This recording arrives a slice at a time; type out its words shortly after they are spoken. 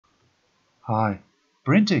Hi,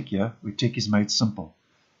 BrenTech here, where tech is made simple.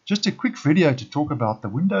 Just a quick video to talk about the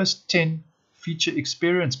Windows 10 Feature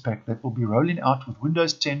Experience Pack that will be rolling out with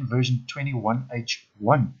Windows 10 version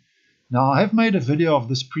 21H1. Now, I have made a video of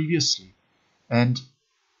this previously, and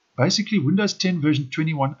basically Windows 10 version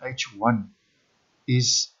 21H1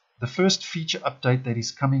 is the first feature update that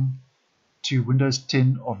is coming to Windows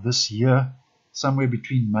 10 of this year, somewhere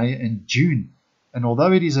between May and June. And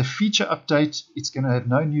although it is a feature update, it's going to have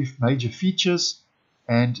no new major features,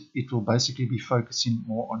 and it will basically be focusing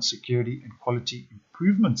more on security and quality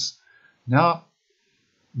improvements. Now,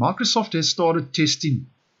 Microsoft has started testing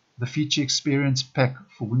the Feature Experience Pack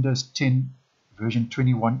for Windows 10 version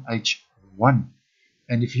 21H1.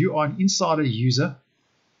 And if you are an insider user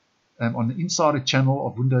on the insider channel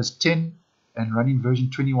of Windows 10 and running version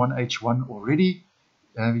 21H1 already,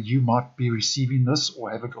 you might be receiving this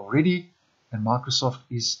or have it already. And Microsoft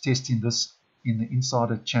is testing this in the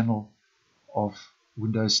insider channel of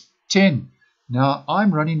Windows 10. Now,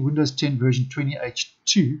 I'm running Windows 10 version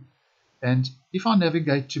 20H2, and if I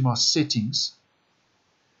navigate to my settings,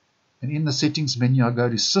 and in the settings menu I go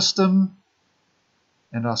to System,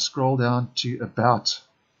 and I scroll down to About.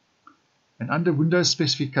 And under Windows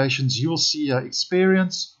Specifications, you will see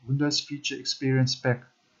Experience, Windows Feature Experience Pack,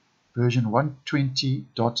 version 120.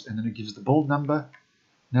 And then it gives the build number.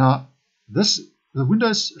 Now, the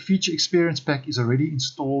Windows Feature Experience Pack is already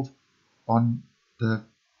installed on the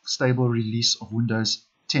stable release of Windows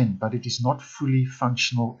 10, but it is not fully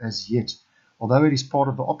functional as yet. Although it is part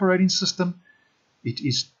of the operating system, it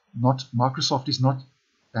is not. Microsoft is not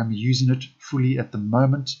using it fully at the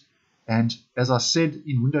moment. And as I said,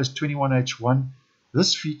 in Windows 21H1,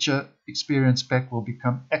 this Feature Experience Pack will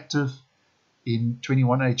become active in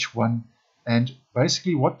 21H1. And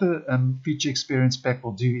basically what the Feature Experience Pack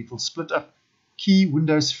will do, it will split up key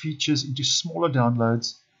Windows features into smaller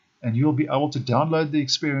downloads, and you'll be able to download the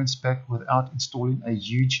Experience Pack without installing a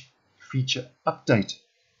huge feature update.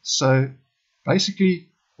 So basically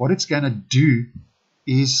what it's going to do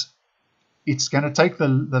is it's going to take the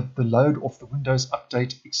load off the Windows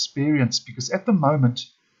Update experience, because at the moment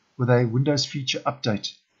with a Windows feature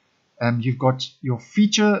update, you've got your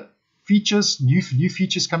new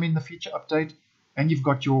features coming in the feature update, and you've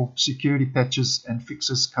got your security patches and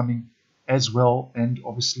fixes coming as well, and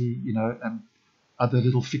obviously other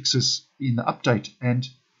little fixes in the update. And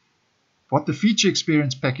what the Feature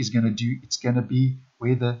Experience Pack is going to do, it's going to be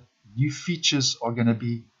where the new features are going to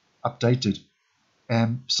be updated.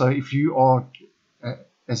 So if you are,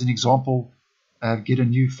 as an example, get a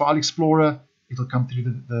new File Explorer, it'll come through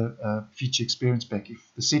the Feature Experience Pack. If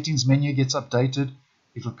the settings menu gets updated,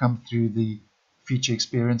 it will come through the Feature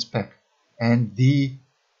Experience Pack. And the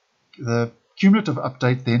cumulative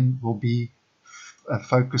update then will be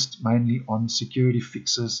focused mainly on security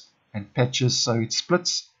fixes and patches. So it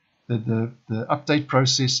splits the update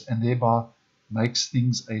process, and thereby makes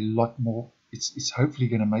things a lot more, it's hopefully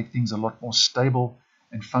going to make things a lot more stable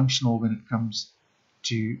and functional when it comes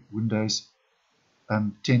to Windows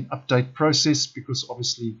 10 update process, because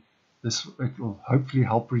obviously it will hopefully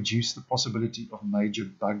help reduce the possibility of major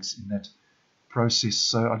bugs in that process.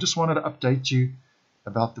 So I just wanted to update you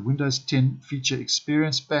about the Windows 10 Feature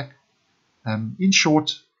Experience Pack. In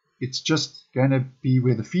short, it's just going to be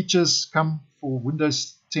where the features come for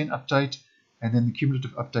Windows 10 update, and then the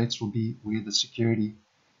cumulative updates will be where the security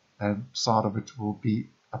side of it will be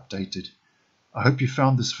updated. I hope you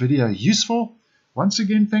found this video useful. Once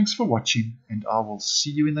again, thanks for watching, and I will see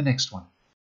you in the next one.